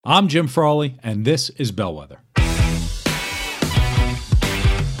I'm Jim Frawley, and this is Bellwether.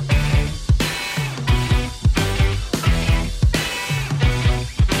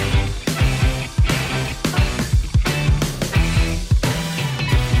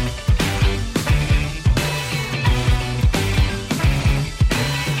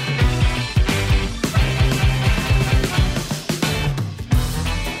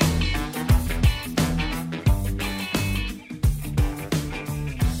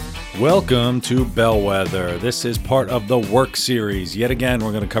 Welcome to Bellwether. This is part of the work series. Yet again,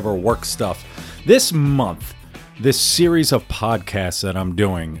 we're going to cover work stuff. This month, this series of podcasts that I'm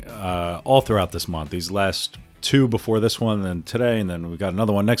doing all throughout this month, these last two before this one, and today, and then we've got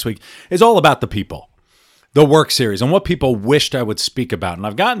another one next week, is all about the people. The work series and what people wished I would speak about. And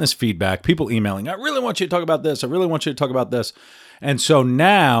I've gotten this feedback, people emailing, I really want you to talk about this. I really want you to talk about this. And so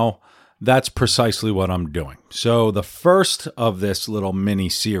now that's precisely what I'm doing. So the first of this little mini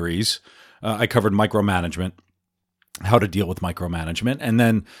series, I covered micromanagement, how to deal with micromanagement. And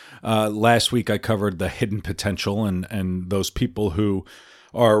then last week I covered the hidden potential and those people who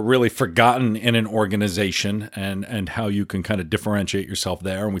are really forgotten in an organization and how you can kind of differentiate yourself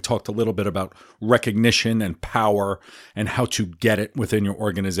there. And we talked a little bit about recognition and power and how to get it within your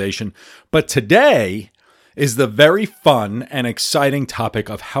organization. But today is the very fun and exciting topic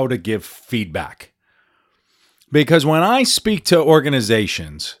of how to give feedback. Because when I speak to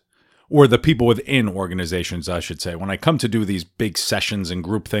organizations, or the people within organizations, I should say, when I come to do these big sessions and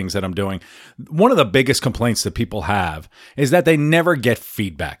group things that I'm doing, one of the biggest complaints that people have is that they never get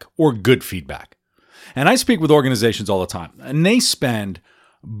feedback or good feedback. And I speak with organizations all the time, and they spend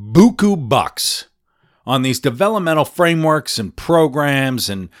buku bucks on these developmental frameworks and programs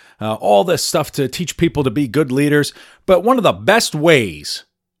and all this stuff to teach people to be good leaders. But one of the best ways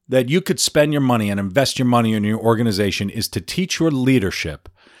that you could spend your money and invest your money in your organization is to teach your leadership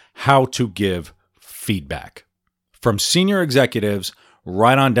how to give feedback, from senior executives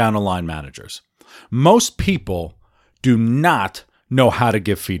right on down to line managers. Most people do not know how to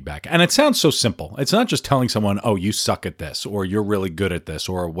give feedback. And it sounds so simple. It's not just telling someone, oh, you suck at this, or you're really good at this,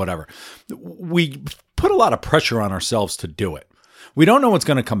 or whatever. We put a lot of pressure on ourselves to do it. We don't know what's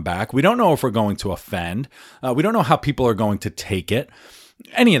going to come back. We don't know if we're going to offend. We don't know how people are going to take it.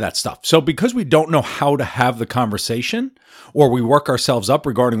 Any of that stuff. So because we don't know how to have the conversation, or we work ourselves up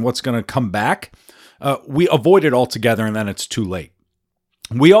regarding what's going to come back, we avoid it altogether, and then it's too late.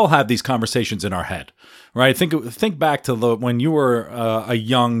 We all have these conversations in our head, right? Think back to when you were a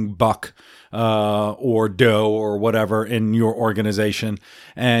young buck or doe or whatever in your organization,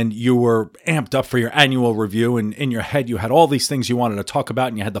 and you were amped up for your annual review, and in your head you had all these things you wanted to talk about,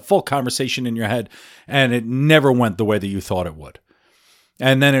 and you had the full conversation in your head, and it never went the way that you thought it would.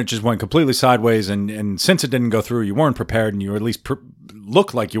 And then it just went completely sideways, and since it didn't go through, you weren't prepared, and you at least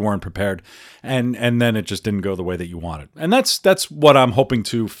looked like you weren't prepared, and then it just didn't go the way that you wanted. And that's what I'm hoping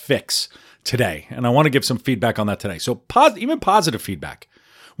to fix today, and I want to give some feedback on that today. So even positive feedback.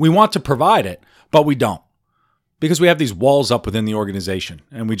 We want to provide it, but we don't, because we have these walls up within the organization,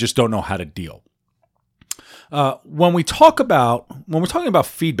 and we just don't know how to deal. When we're talking about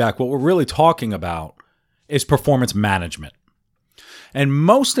feedback, what we're really talking about is performance management. And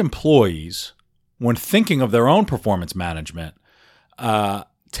most employees, when thinking of their own performance management,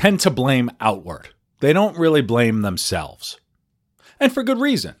 tend to blame outward. They don't really blame themselves. And for good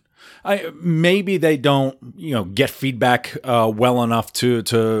reason. Maybe they don't, get feedback well enough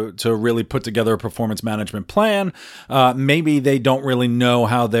to really put together a performance management plan. Maybe they don't really know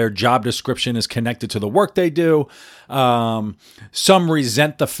how their job description is connected to the work they do. Some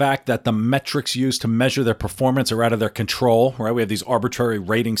resent the fact that the metrics used to measure their performance are out of their control, right? We have these arbitrary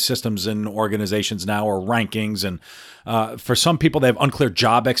rating systems in organizations now, or rankings. And for some people, they have unclear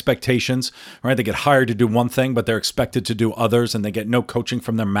job expectations, right? They get hired to do one thing, but they're expected to do others, and they get no coaching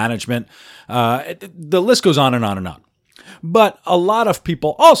from their management. The list goes on and on and on. But a lot of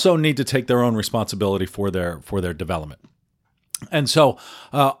people also need to take their own responsibility for their development. And so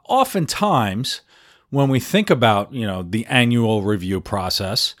oftentimes, when we think about, the annual review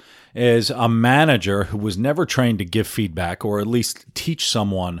process, is a manager who was never trained to give feedback, or at least teach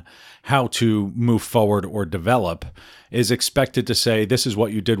someone how to move forward or develop, is expected to say, this is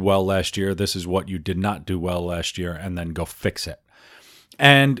what you did well last year, this is what you did not do well last year, and then go fix it.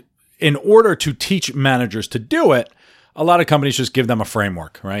 And in order to teach managers to do it, a lot of companies just give them a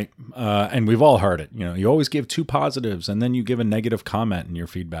framework, right? And we've all heard it. You always give 2 positives, and then you give a negative comment in your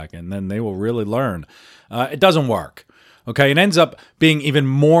feedback, and then they will really learn. It doesn't work. Okay, it ends up being even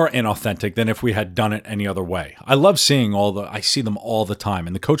more inauthentic than if we had done it any other way. I love seeing I see them all the time.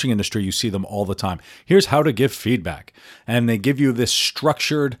 In the coaching industry, you see them all the time. Here's how to give feedback. And they give you this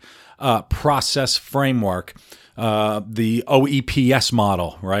structured process framework, the OEPS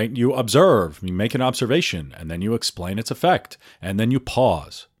model, right? You observe, you make an observation, and then you explain its effect, and then you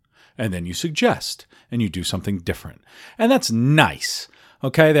pause, and then you suggest, and you do something different. And that's nice.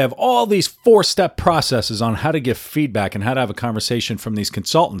 Okay, they have all these 4-step processes on how to give feedback and how to have a conversation from these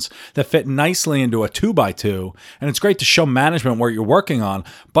consultants that fit nicely into a 2x2. And it's great to show management what you're working on.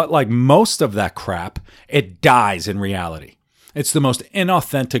 But like most of that crap, it dies in reality. It's the most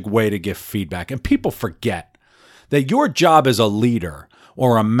inauthentic way to give feedback. And people forget that your job as a leader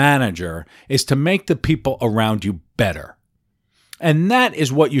or a manager is to make the people around you better. And that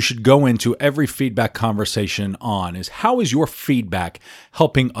is what you should go into every feedback conversation on, is how is your feedback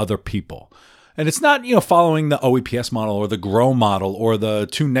helping other people? And it's not, following the OEPS model or the GROW model or the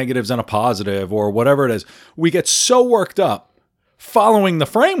 2 negatives and a positive or whatever it is. We get so worked up following the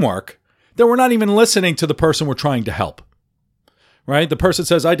framework that we're not even listening to the person we're trying to help. Right? The person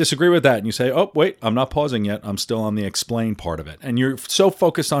says, I disagree with that. And you say, oh, wait, I'm not pausing yet. I'm still on the explain part of it. And you're so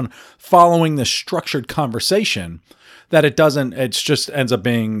focused on following the structured conversation that it just ends up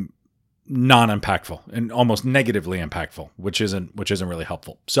being non-impactful and almost negatively impactful, which isn't really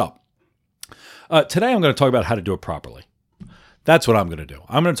helpful. So today I'm going to talk about how to do it properly. That's what I'm going to do.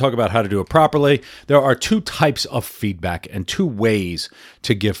 I'm going to talk about how to do it properly. There are 2 types of feedback and 2 ways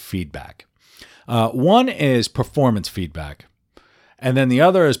to give feedback. One is performance feedback, and then the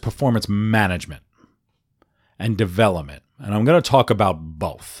other is performance management and development. And I'm going to talk about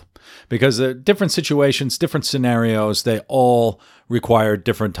both. Because different situations, different scenarios, they all require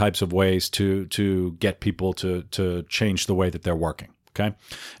different types of ways to get people to change the way that they're working. Okay.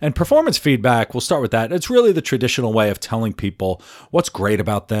 And performance feedback, we'll start with that. It's really the traditional way of telling people what's great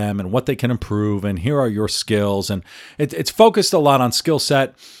about them and what they can improve. And here are your skills. And it's focused a lot on skill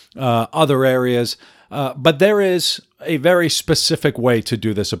set, other areas. But there is a very specific way to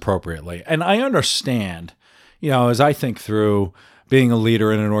do this appropriately. And I understand, as I think through being a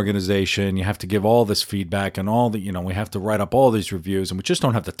leader in an organization, you have to give all this feedback and we have to write up all these reviews, and we just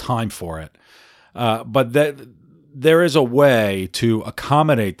don't have the time for it. But there is a way to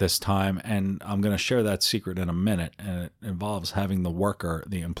accommodate this time, and I'm going to share that secret in a minute, and it involves having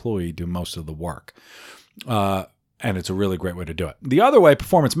the employee, do most of the work. And it's a really great way to do it. The other way,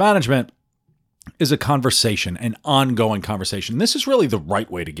 performance management, is a conversation, an ongoing conversation. This is really the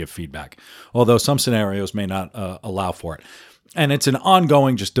right way to give feedback, although some scenarios may not allow for it. And it's an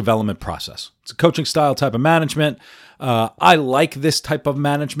ongoing just development process. It's a coaching style type of management. I like this type of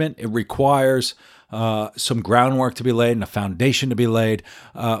management. It requires some groundwork to be laid and a foundation to be laid,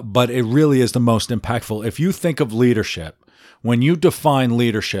 but it really is the most impactful. If you think of leadership, when you define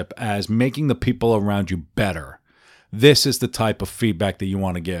leadership as making the people around you better, this is the type of feedback that you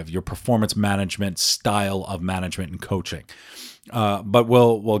want to give, your performance management style of management and coaching. But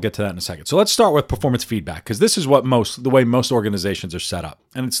we'll get to that in a second. So let's start with performance feedback, because this is the way most organizations are set up.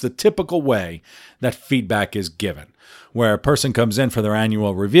 And it's the typical way that feedback is given, where a person comes in for their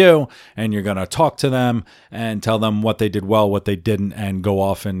annual review and you're going to talk to them and tell them what they did well, what they didn't, and go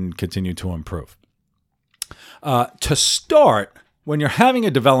off and continue to improve. To start, when you're having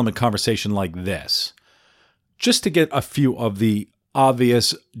a development conversation like this, just to get a few of the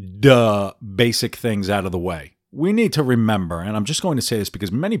obvious, basic things out of the way, we need to remember, and I'm just going to say this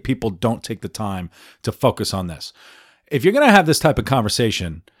because many people don't take the time to focus on this. If you're going to have this type of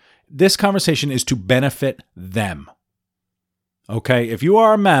conversation, this conversation is to benefit them. Okay? If you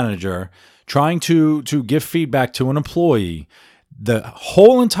are a manager trying to give feedback to an employee, the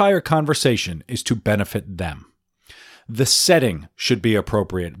whole entire conversation is to benefit them. The setting should be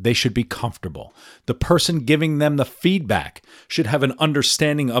appropriate. They should be comfortable. The person giving them the feedback should have an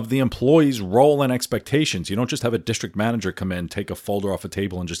understanding of the employee's role and expectations. You don't just have a district manager come in, take a folder off a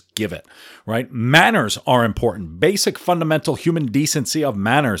table, and just give it, right? Manners are important. Basic fundamental human decency of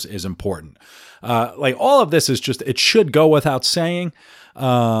manners is important. All of this is just, it should go without saying,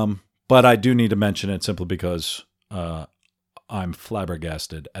 but I do need to mention it simply because I'm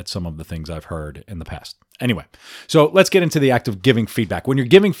flabbergasted at some of the things I've heard in the past. Anyway, so let's get into the act of giving feedback. When you're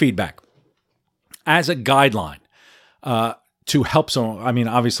giving feedback as a guideline to help someone,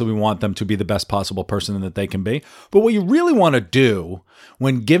 obviously we want them to be the best possible person that they can be. But what you really want to do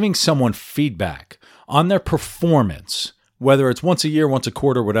when giving someone feedback on their performance, whether it's once a year, once a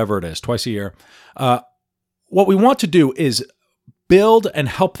quarter, whatever it is, twice a year, what we want to do is build and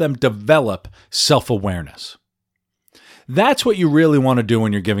help them develop self-awareness. That's what you really want to do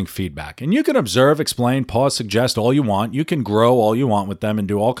when you're giving feedback. And you can observe, explain, pause, suggest all you want. You can grow all you want with them and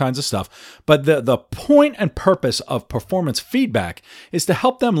do all kinds of stuff. But the point and purpose of performance feedback is to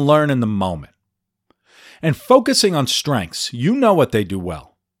help them learn in the moment. And focusing on strengths, you know what they do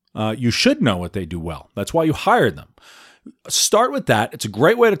well. You should know what they do well. That's why you hired them. Start with that. It's a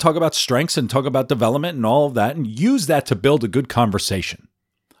great way to talk about strengths and talk about development and all of that, and use that to build a good conversation.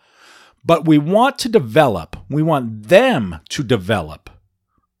 But we want them to develop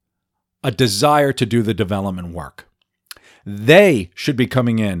a desire to do the development work. They should be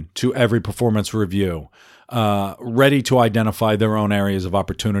coming in to every performance review ready to identify their own areas of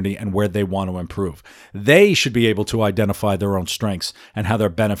opportunity and where they want to improve. They should be able to identify their own strengths and how they're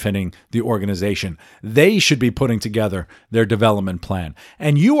benefiting the organization. They should be putting together their development plan.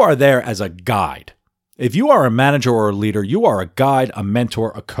 And you are there as a guide. If you are a manager or a leader, you are a guide, a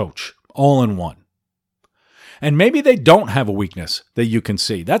mentor, a coach, all in one. And maybe they don't have a weakness that you can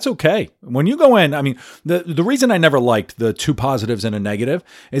see. That's okay. When you go in, the reason I never liked the 2 positives and a negative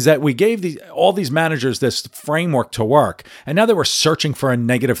is that we gave all these managers this framework to work, and now they were searching for a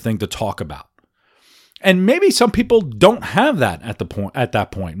negative thing to talk about. And maybe some people don't have that at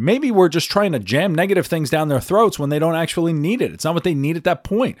that point. Maybe we're just trying to jam negative things down their throats when they don't actually need it. It's not what they need at that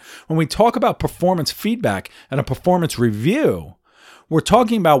point. When we talk about performance feedback and a performance review, we're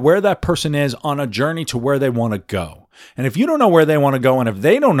talking about where that person is on a journey to where they want to go. And if you don't know where they want to go, and if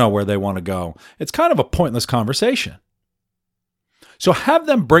they don't know where they want to go, it's kind of a pointless conversation. So have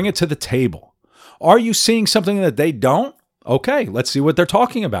them bring it to the table. Are you seeing something that they don't? Okay, let's see what they're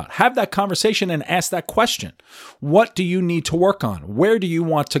talking about. Have that conversation and ask that question. What do you need to work on? Where do you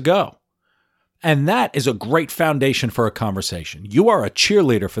want to go? And that is a great foundation for a conversation. You are a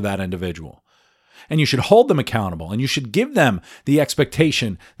cheerleader for that individual. And you should hold them accountable, and you should give them the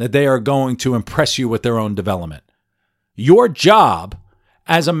expectation that they are going to impress you with their own development. Your job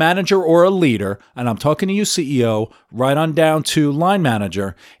as a manager or a leader, and I'm talking to you CEO, right on down to line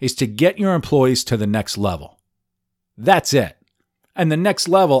manager, is to get your employees to the next level. That's it. And the next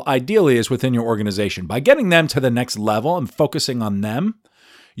level ideally is within your organization. By getting them to the next level and focusing on them,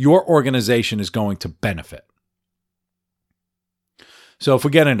 your organization is going to benefit. So if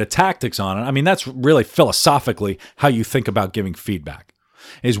we get into tactics on it, that's really philosophically how you think about giving feedback,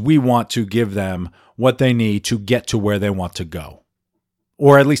 is we want to give them what they need to get to where they want to go,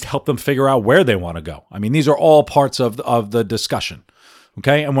 or at least help them figure out where they want to go. These are all parts of the discussion.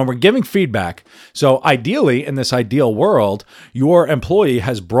 Okay. And when we're giving feedback, so ideally in this ideal world, your employee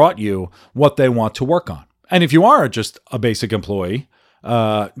has brought you what they want to work on. And if you are just a basic employee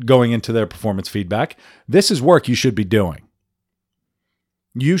going into their performance feedback, this is work you should be doing.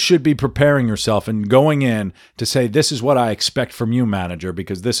 You should be preparing yourself and going in to say, this is what I expect from you, manager,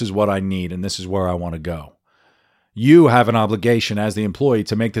 because this is what I need and this is where I want to go. You have an obligation as the employee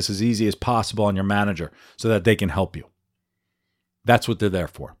to make this as easy as possible on your manager so that they can help you. That's what they're there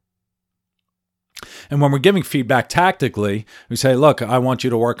for. And when we're giving feedback tactically, we say, look, I want you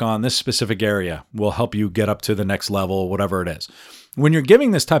to work on this specific area. We'll help you get up to the next level, whatever it is. When you're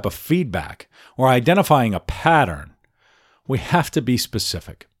giving this type of feedback or identifying a pattern, we have to be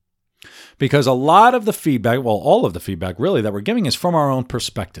specific, because a lot of the feedback, all of the feedback really that we're giving is from our own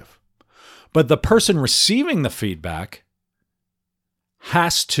perspective. But the person receiving the feedback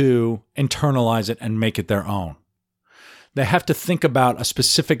has to internalize it and make it their own. They have to think about a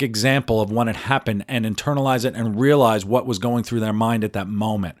specific example of when it happened and internalize it and realize what was going through their mind at that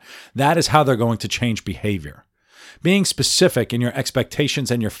moment. That is how they're going to change behavior. Being specific in your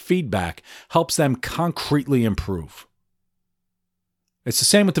expectations and your feedback helps them concretely improve. It's the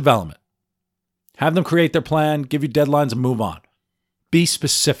same with development. Have them create their plan, give you deadlines, and move on. Be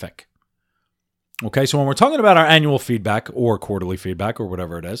specific. Okay, so when we're talking about our annual feedback or quarterly feedback or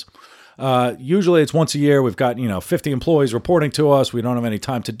whatever it is, usually it's once a year. We've got 50 employees reporting to us. We don't have any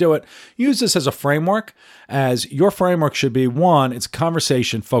time to do it. Use this as a framework, as your framework should be, one, it's a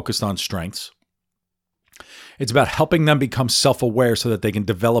conversation focused on strengths. It's about helping them become self-aware so that they can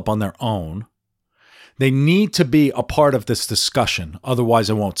develop on their own. They need to be a part of this discussion, otherwise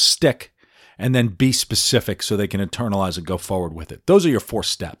it won't stick, and then be specific so they can internalize and go forward with it. Those are your 4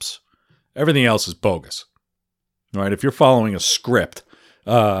 steps. Everything else is bogus. All right, if you're following a script,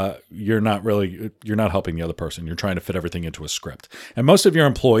 you're not helping the other person. You're trying to fit everything into a script. And most of your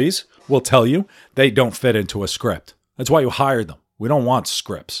employees will tell you they don't fit into a script. That's why you hired them. We don't want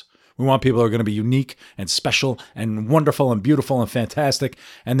scripts. We want people who are going to be unique and special and wonderful and beautiful and fantastic,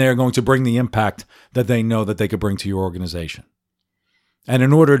 and they're going to bring the impact that they know that they could bring to your organization. And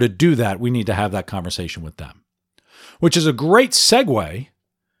in order to do that, we need to have that conversation with them, which is a great segue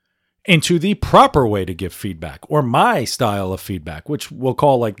into the proper way to give feedback, or my style of feedback, which we'll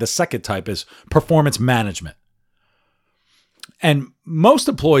call like the second type is performance management. And most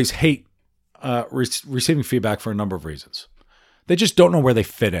employees hate receiving feedback for a number of reasons. They just don't know where they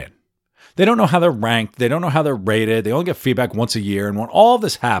fit in. They don't know how they're ranked. They don't know how they're rated. They only get feedback once a year. And when all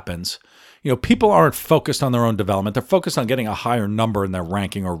this happens, people aren't focused on their own development. They're focused on getting a higher number in their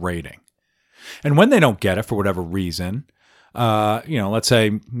ranking or rating. And when they don't get it for whatever reason, let's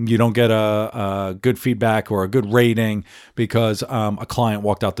say you don't get a good feedback or a good rating because a client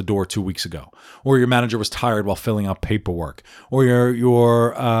walked out the door 2 weeks ago, or your manager was tired while filling out paperwork, or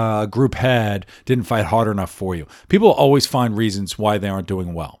your group head didn't fight hard enough for you. People always find reasons why they aren't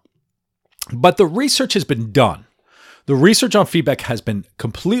doing well. But the research has been done. The research on feedback has been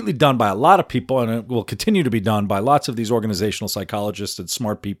completely done by a lot of people, and it will continue to be done by lots of these organizational psychologists and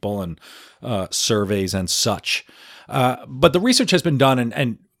smart people and surveys and such. But the research has been done,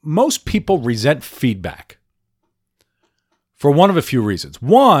 and most people resent feedback for one of a few reasons.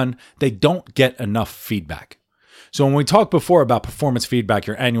 One, they don't get enough feedback. So when we talked before about performance feedback,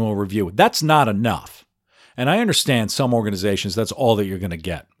 your annual review, that's not enough. And I understand some organizations, that's all that you're going to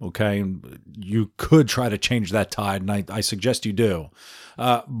get, okay? You could try to change that tide, and I suggest you do.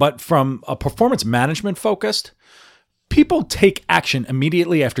 But from a performance management focused, people take action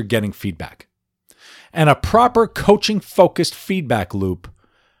immediately after getting feedback. And a proper coaching-focused feedback loop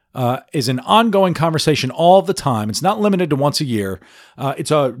is an ongoing conversation all the time. It's not limited to once a year.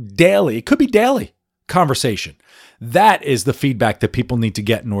 It's a daily, it could be daily conversation. That is the feedback that people need to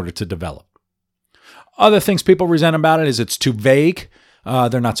get in order to develop. Other things people resent about it is it's too vague.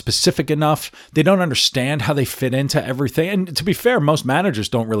 They're not specific enough. They don't understand how they fit into everything. And to be fair, most managers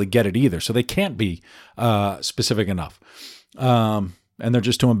don't really get it either. So they can't be specific enough. And they're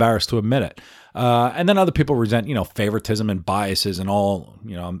just too embarrassed to admit it. And then other people resent, favoritism and biases and all,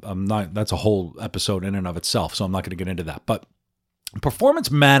 I'm not, that's a whole episode in and of itself. So I'm not going to get into that. But performance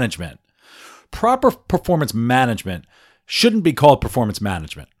management, proper performance management shouldn't be called performance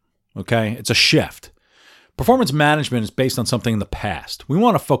management. Okay. It's a shift. Performance management is based on something in the past. We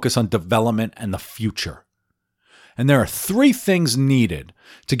want to focus on development and the future. And there are 3 things needed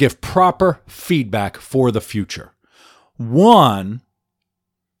to give proper feedback for the future. 1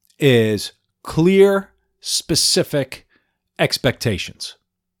 is clear, specific expectations.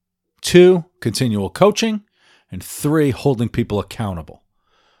 2, continual coaching. And 3, holding people accountable.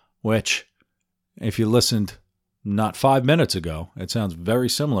 Which, if you listened not 5 minutes ago, it sounds very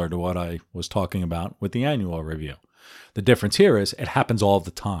similar to what I was talking about with the annual review. The difference here is it happens all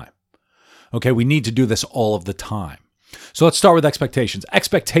the time. Okay, we need to do this all of the time. So let's start with expectations.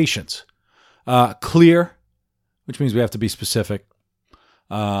 Expectations. Clear, which means we have to be specific.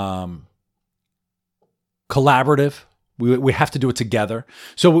 Collaborative. We have to do it together.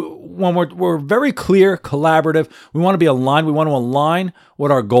 So when we're very clear, collaborative, we want to be aligned. We want to align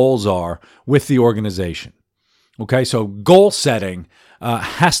what our goals are with the organization. Okay, so goal setting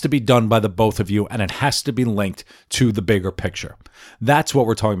has to be done by the both of you, and it has to be linked to the bigger picture. That's what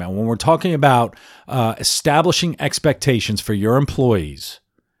we're talking about. When we're talking about establishing expectations for your employees,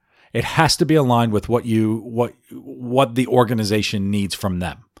 it has to be aligned with what the organization needs from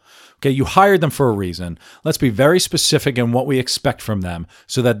them. Okay, you hired them for a reason. Let's be very specific in what we expect from them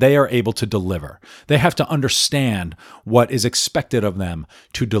so that they are able to deliver. They have to understand what is expected of them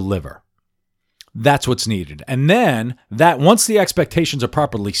to deliver. That's what's needed. And then once the expectations are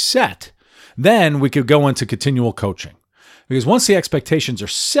properly set, then we could go into continual coaching. Because once the expectations are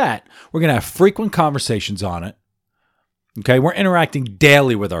set, we're going to have frequent conversations on it. Okay, we're interacting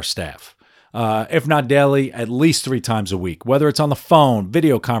daily with our staff. If not daily, at least 3 times a week, whether it's on the phone,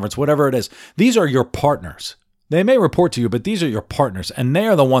 video conference, whatever it is. These are your partners. They may report to you, but these are your partners, and they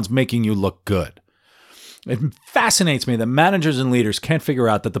are the ones making you look good. It fascinates me that managers and leaders can't figure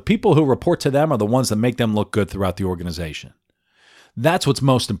out that the people who report to them are the ones that make them look good throughout the organization. That's what's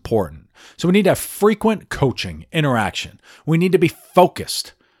most important. So we need to have frequent coaching, interaction. We need to be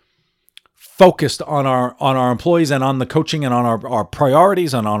focused on our employees and on the coaching and on our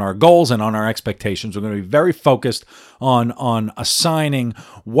priorities and on our goals and on our expectations. We're going to be very focused on assigning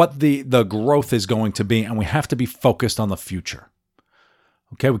what the growth is going to be, and we have to be focused on the future.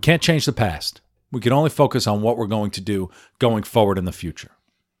 Okay, we can't change the past. We can only focus on what we're going to do going forward in the future.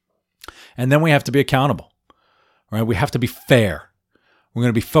 And then we have to be accountable. Right? We have to be fair. We're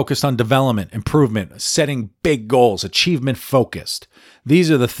going to be focused on development, improvement, setting big goals, achievement focused. These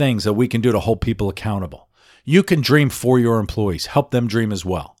are the things that we can do to hold people accountable. You can dream for your employees. Help them dream as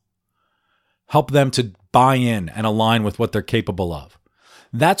well. Help them to buy in and align with what they're capable of.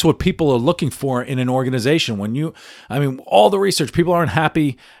 That's what people are looking for in an organization. All the research, people aren't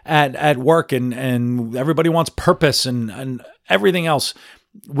happy at work and everybody wants purpose and everything else.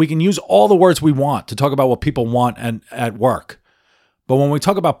 We can use all the words we want to talk about what people want at work. But when we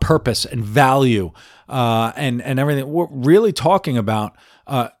talk about purpose and value and everything, we're really talking about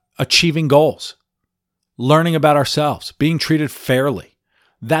achieving goals, learning about ourselves, being treated fairly.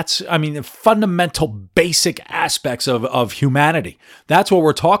 That's, the fundamental basic aspects of humanity. That's what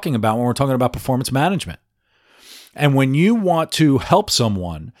we're talking about when we're talking about performance management. And when you want to help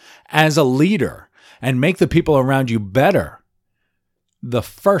someone as a leader and make the people around you better, the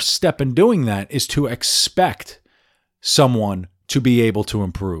first step in doing that is to expect someone to be able to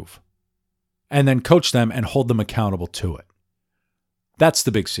improve and then coach them and hold them accountable to it. That's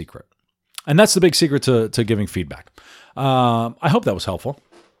the big secret. And that's the big secret to giving feedback. I hope that was helpful.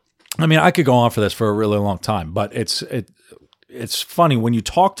 I could go on for this for a really long time, but it's funny when you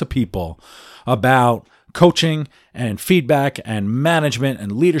talk to people about coaching and feedback and management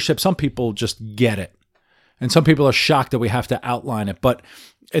and leadership. Some people just get it. And some people are shocked that we have to outline it, but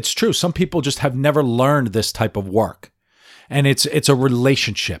it's true. Some people just have never learned this type of work. And it's a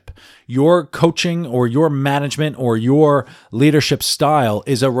relationship. Your coaching or your management or your leadership style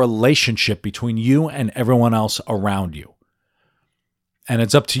is a relationship between you and everyone else around you. And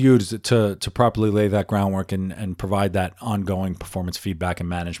it's up to you to properly lay that groundwork and provide that ongoing performance feedback and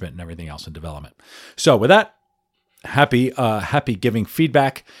management and everything else in development. So with that, happy giving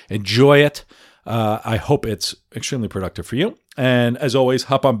feedback. Enjoy it. I hope it's extremely productive for you. And as always,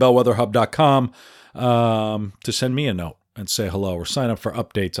 hop on bellwetherhub.com to send me a note and say hello or sign up for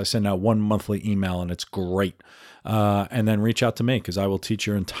updates. I send out one monthly email and it's great. And then reach out to me because I will teach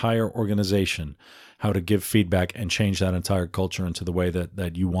your entire organization how to give feedback and change that entire culture into the way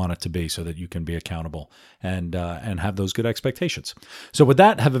that you want it to be so that you can be accountable and have those good expectations. So with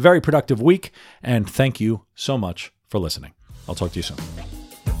that, have a very productive week and thank you so much for listening. I'll talk to you soon.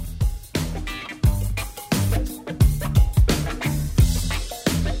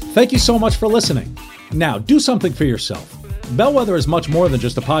 Thank you so much for listening. Now, do something for yourself. Bellwether is much more than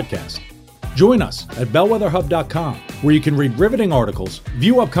just a podcast. Join us at bellwetherhub.com, where you can read riveting articles,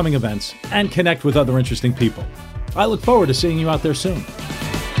 view upcoming events, and connect with other interesting people. I look forward to seeing you out there soon.